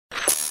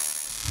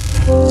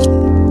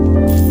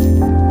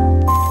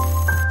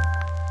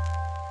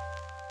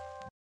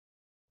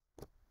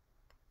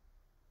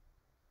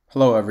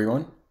Hello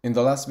everyone. In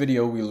the last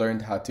video we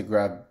learned how to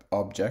grab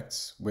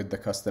objects with the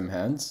custom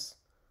hands,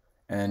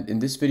 and in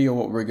this video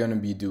what we're going to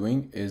be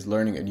doing is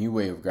learning a new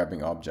way of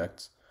grabbing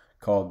objects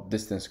called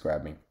distance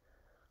grabbing.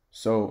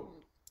 So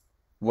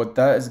what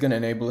that is going to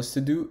enable us to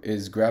do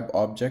is grab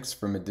objects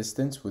from a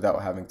distance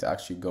without having to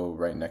actually go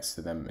right next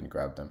to them and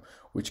grab them,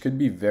 which could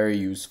be very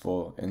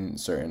useful in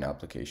certain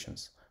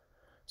applications.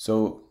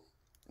 So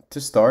to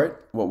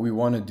start, what we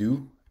want to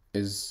do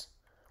is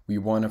we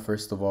want to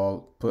first of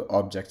all put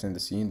objects in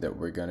the scene that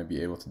we're going to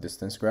be able to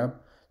distance grab.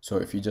 So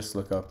if you just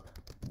look up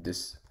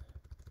this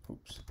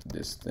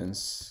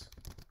distance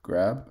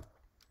grab,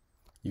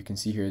 you can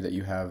see here that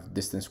you have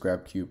distance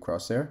grab cube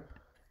crosshair.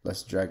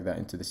 Let's drag that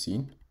into the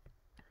scene,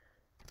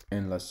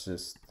 and let's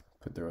just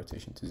put the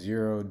rotation to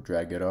 0,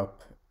 drag it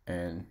up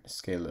and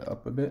scale it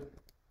up a bit,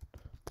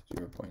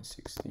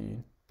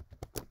 0.16.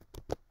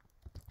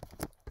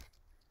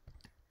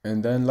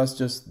 And then let's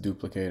just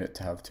duplicate it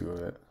to have 2 of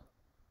it.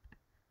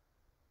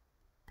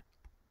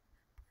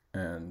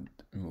 And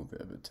move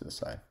it a bit to the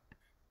side.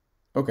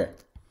 Okay,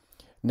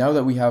 now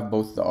that we have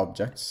both the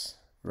objects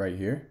right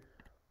here,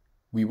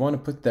 we want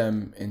to put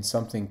them in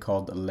something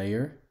called a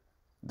layer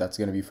that's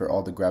going to be for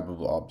all the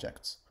grabbable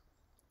objects.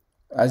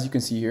 As you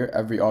can see here,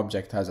 every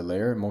object has a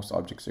layer. Most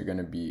objects are going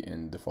to be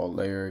in default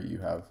layer. You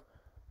have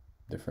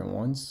different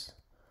ones,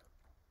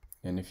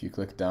 and if you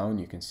click down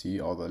you can see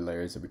all the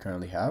layers that we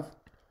currently have.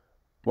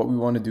 What we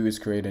want to do is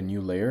create a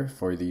new layer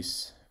for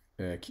these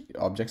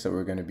objects that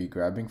we're going to be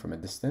grabbing from a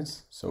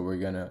distance. So we're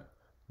going to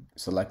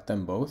select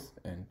them both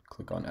and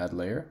click on add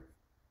layer.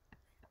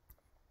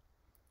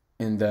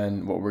 And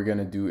then what we're going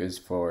to do is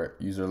for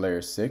user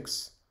layer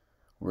 6,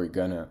 we're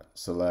going to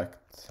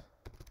select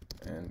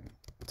and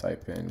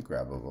type in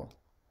grabbable.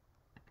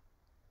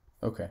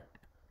 Okay,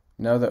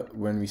 now that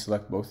when we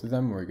select both of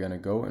them, we're going to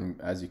go, and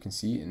as you can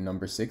see in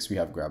number 6 we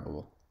have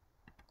grabbable.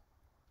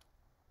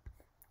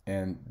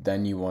 And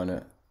then you want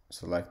to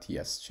select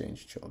yes,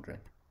 change children.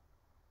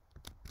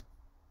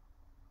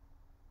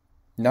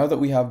 Now that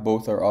we have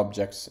both our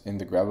objects in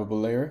the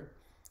grabbable layer,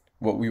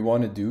 what we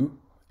want to do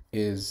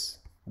is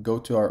go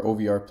to our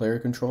OVR player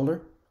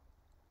controller,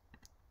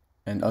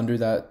 and under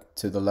that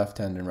to the left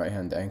hand and right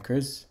hand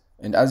anchors.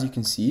 And as you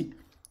can see,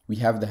 we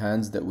have the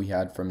hands that we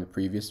had from the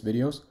previous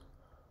videos.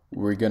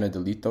 We're going to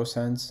delete those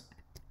hands,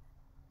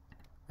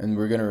 and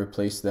we're going to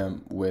replace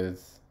them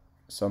with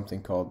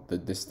something called the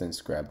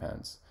distance grab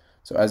hands.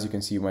 So as you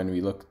can see, when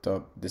we looked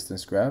up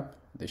distance grab,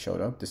 they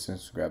showed up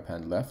distance grab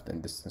hand left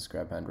and distance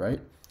grab hand right.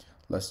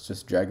 Let's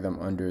just drag them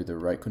under the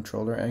right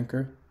controller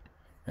anchor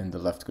and the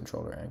left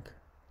controller anchor.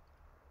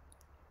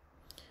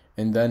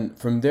 And then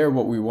from there,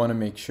 what we want to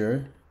make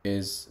sure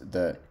is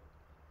that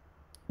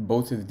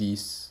both of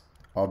these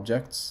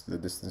objects, the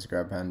distance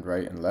grab hand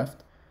right and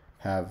left,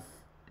 have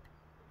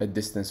a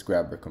distance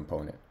grabber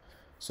component.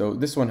 So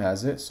this one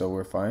has it, so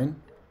we're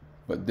fine,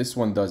 but this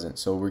one doesn't,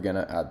 so we're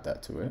gonna add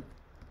that to it.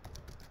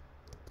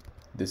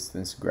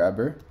 Distance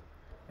grabber,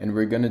 and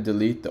we're gonna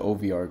delete the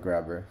OVR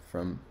grabber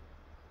from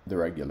the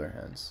regular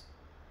hands.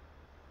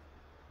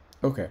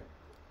 Okay,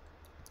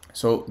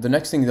 so the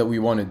next thing that we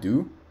want to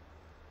do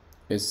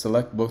is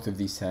select both of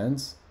these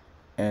hands,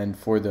 and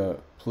for the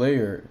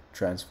player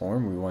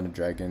transform we want to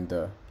drag in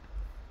the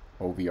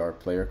OVR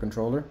player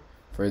controller.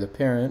 For the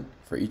parent,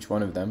 for each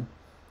one of them,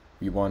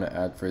 we want to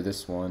add, for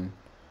this one,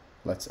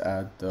 let's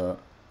add the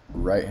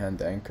right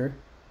hand anchor,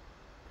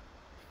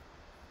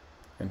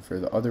 and for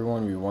the other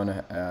one we want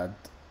to add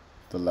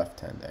the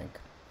left hand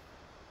anchor.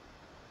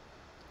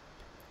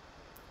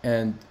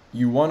 And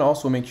you want to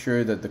also make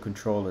sure that the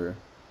controller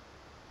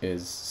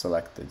is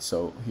selected.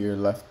 So here,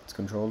 left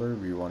controller,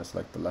 we want to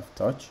select the left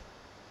touch,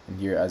 and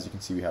here as you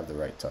can see we have the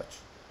right touch.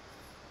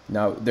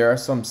 Now there are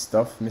some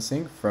stuff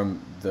missing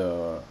from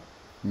the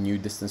new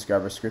distance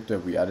grabber script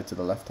that we added to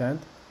the left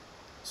hand,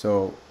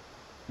 so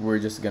we're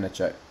just gonna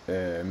check,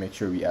 make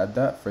sure we add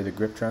that. For the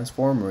grip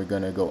transform, we're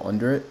gonna go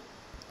under it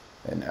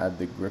and add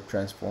the grip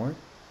transform,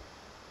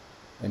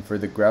 and for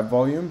the grab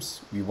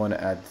volumes we want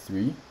to add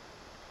 3,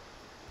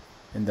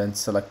 and then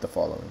select the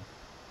following,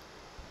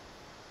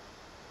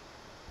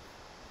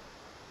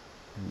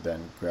 and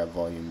then grab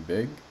volume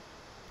big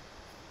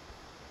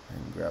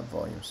and grab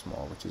volume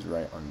small, which is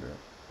right under it.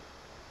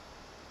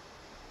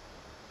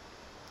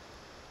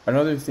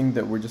 Another thing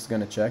that we're just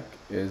going to check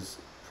is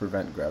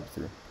prevent grab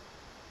through.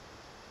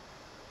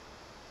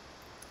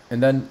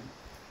 And then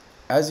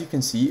as you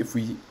can see, if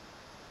we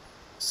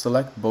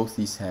select both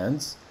these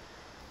hands,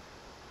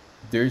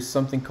 there's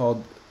something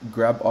called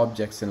grab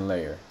objects in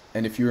layer.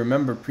 And if you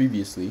remember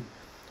previously,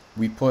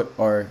 we put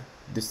our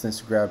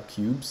distance grab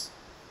cubes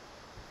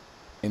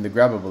in the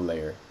grabbable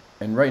layer,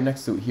 and right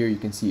next to it here you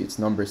can see it's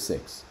number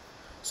 6.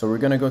 So we're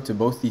going to go to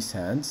both these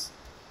hands,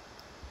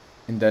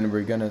 and then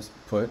we're going to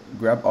put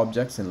grab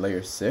objects in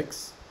layer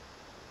 6,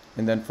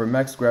 and then for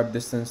max grab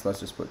distance let's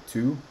just put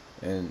 2,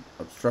 and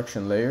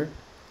obstruction layer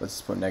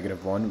let's put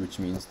 -1, which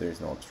means there's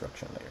no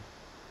obstruction layer.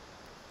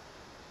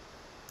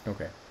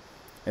 Okay,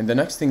 And the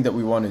next thing that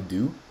we want to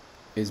do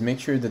is make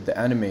sure that the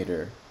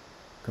animator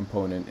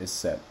component is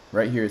set.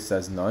 Right here it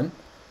says none,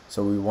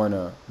 so we want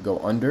to go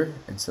under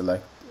and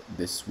select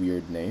this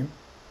weird name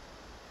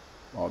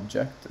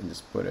object and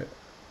just put it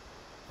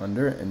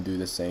under, and do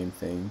the same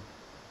thing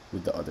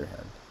with the other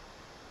hand.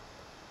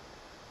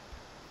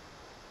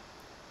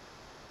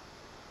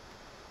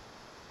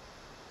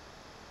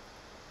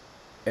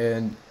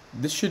 And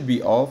this should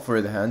be all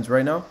for the hands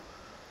right now.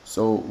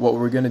 So what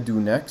we're gonna do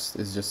next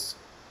is just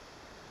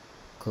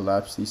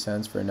collapse these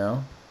hands for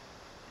now,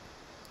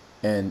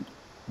 and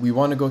we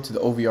want to go to the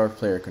OVR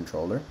player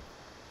controller.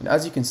 And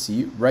as you can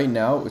see right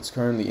now it's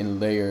currently in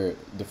layer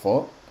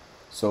default,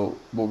 so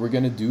what we're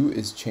gonna do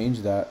is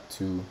change that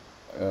to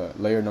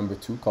layer number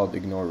 2 called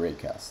ignore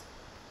raycast,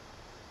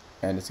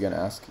 and it's gonna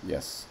ask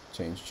yes,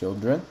 change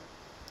children.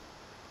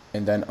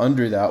 And then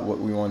under that, what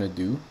we want to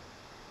do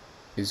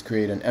is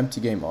create an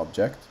empty game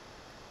object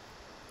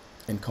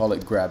and call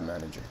it grab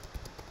manager,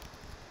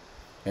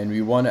 and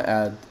we want to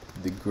add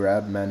the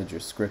grab manager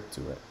script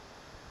to it,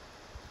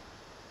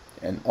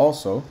 and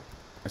also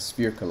a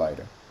sphere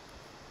collider.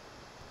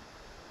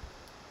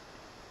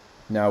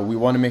 Now we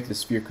want to make the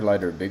sphere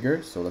collider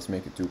bigger, so let's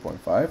make it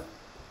 2.5,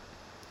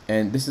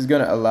 and this is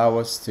going to allow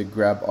us to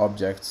grab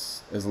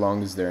objects as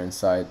long as they're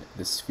inside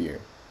the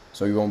sphere,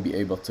 so we won't be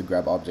able to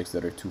grab objects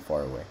that are too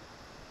far away.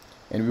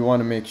 And we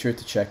want to make sure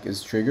to check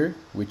is trigger,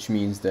 which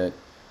means that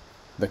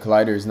the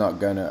collider is not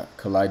gonna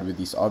collide with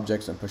these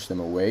objects and push them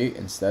away.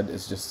 Instead,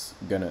 it's just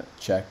gonna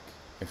check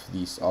if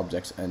these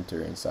objects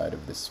enter inside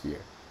of the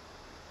sphere.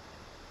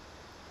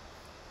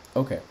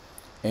 Okay,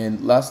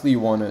 and lastly, you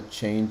want to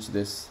change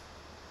this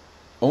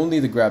only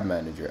the grab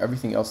manager.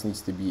 Everything else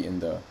needs to be in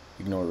the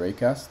ignore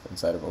raycast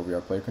inside of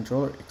OVR player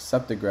controller,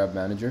 except the grab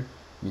manager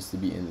needs to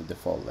be in the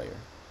default layer.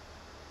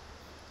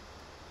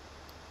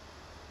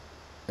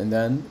 And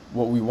then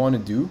what we want to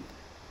do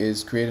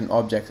is create an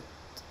object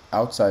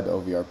outside the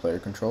OVR player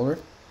controller,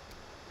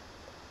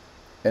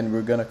 and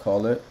we're gonna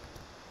call it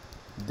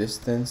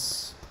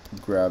distance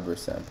grabber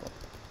sample.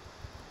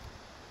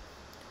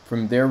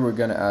 From there we're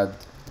gonna add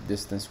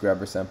distance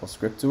grabber sample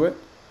script to it,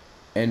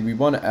 and we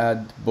want to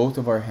add both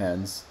of our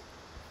hands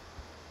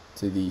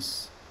to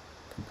these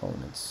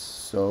components.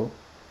 So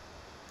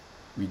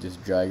we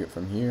just drag it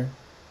from here,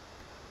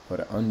 put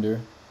it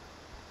under,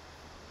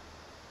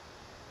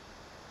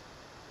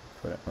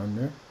 put it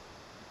under,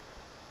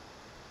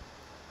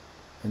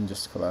 and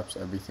just collapse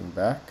everything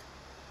back.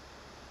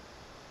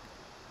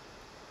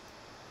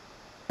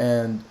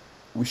 And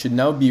we should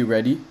now be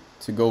ready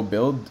to go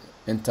build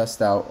and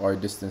test out our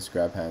distance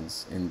grab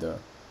hands in the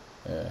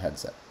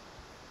headset.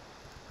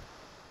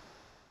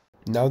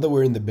 Now that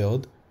we're in the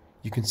build,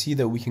 you can see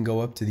that we can go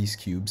up to these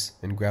cubes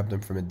and grab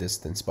them from a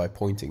distance by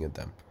pointing at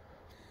them.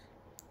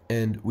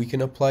 And we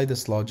can apply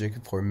this logic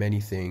for many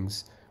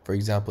things. For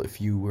example, if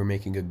you were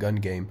making a gun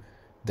game,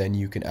 then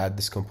you can add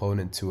this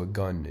component to a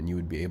gun and you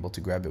would be able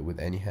to grab it with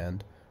any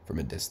hand from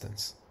a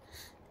distance.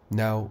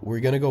 Now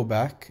we're going to go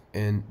back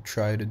and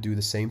try to do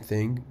the same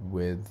thing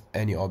with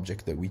any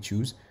object that we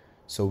choose,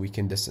 so we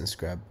can distance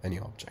grab any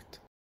object.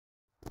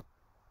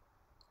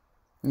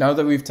 Now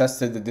that we've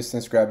tested the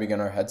distance grabbing in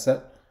our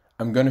headset,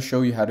 I'm going to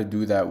show you how to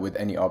do that with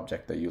any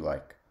object that you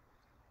like.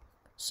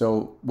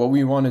 So what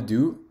we want to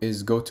do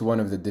is go to one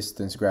of the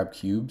distance grab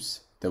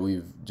cubes that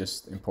we've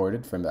just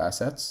imported from the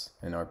assets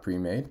in our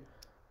pre-made.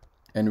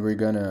 And we're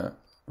gonna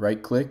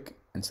right click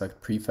and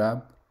select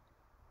prefab,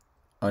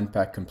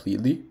 unpack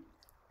completely.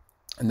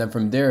 And then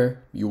from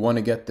there, you want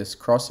to get this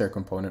crosshair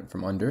component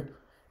from under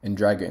and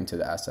drag it into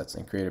the assets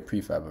and create a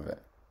prefab of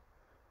it.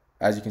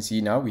 As you can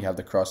see now, we have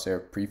the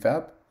crosshair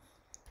prefab.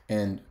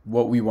 And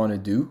what we want to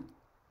do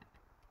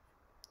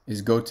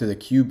is go to the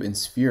cube and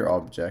sphere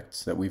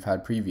objects that we've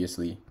had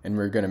previously, and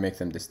we're going to make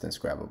them distance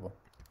grabbable.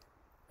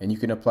 And you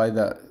can apply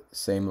that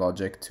same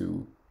logic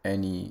to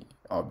any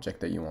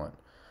object that you want.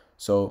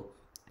 So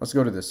let's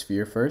go to the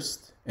sphere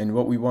first, and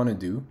what we want to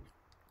do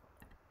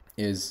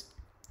is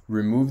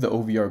remove the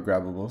OVR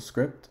grabbable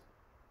script,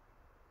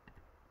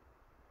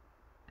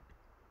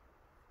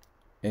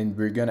 and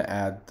we're going to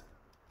add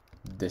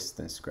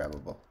distance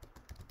grabbable.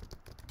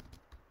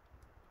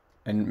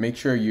 And make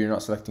sure you're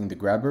not selecting the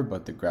grabber,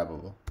 but the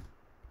grabbable.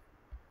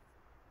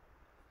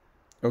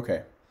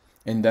 Okay,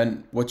 and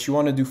then what you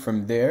want to do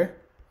from there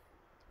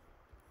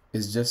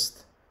is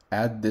just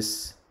add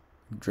this,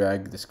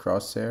 drag this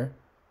crosshair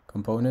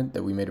component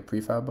that we made a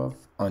prefab of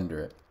under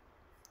it.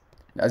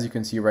 As you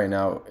can see right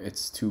now,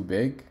 it's too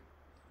big.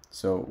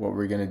 So what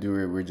we're going to do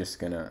is we're just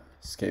going to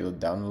scale it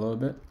down a little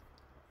bit.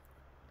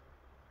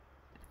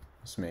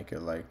 Let's make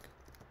it like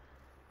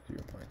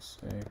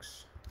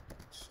 0.6,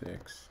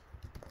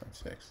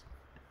 6.6.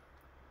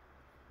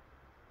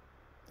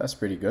 That's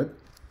pretty good.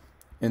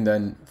 And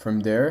then from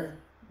there,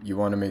 you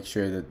want to make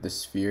sure that the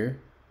sphere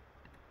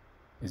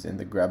is in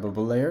the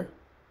grabbable layer.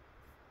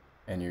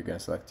 And you're going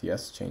to select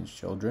yes, change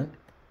children.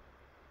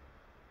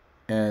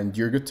 And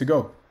you're good to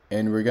go.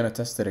 And we're going to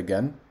test it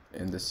again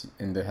in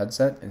the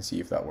headset and see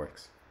if that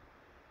works.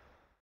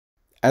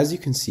 As you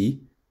can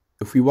see,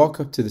 if we walk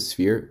up to the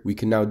sphere, we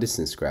can now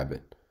distance grab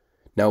it.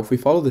 Now, if we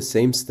follow the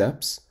same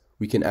steps,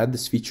 we can add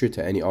this feature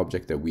to any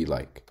object that we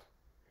like.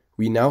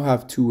 We now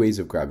have two ways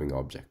of grabbing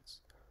objects: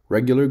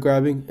 regular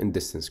grabbing and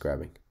distance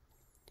grabbing.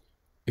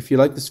 If you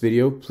like this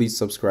video, please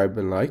subscribe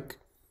and like,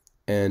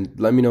 and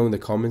let me know in the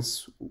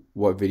comments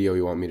what video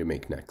you want me to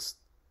make next.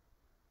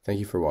 Thank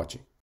you for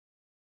watching.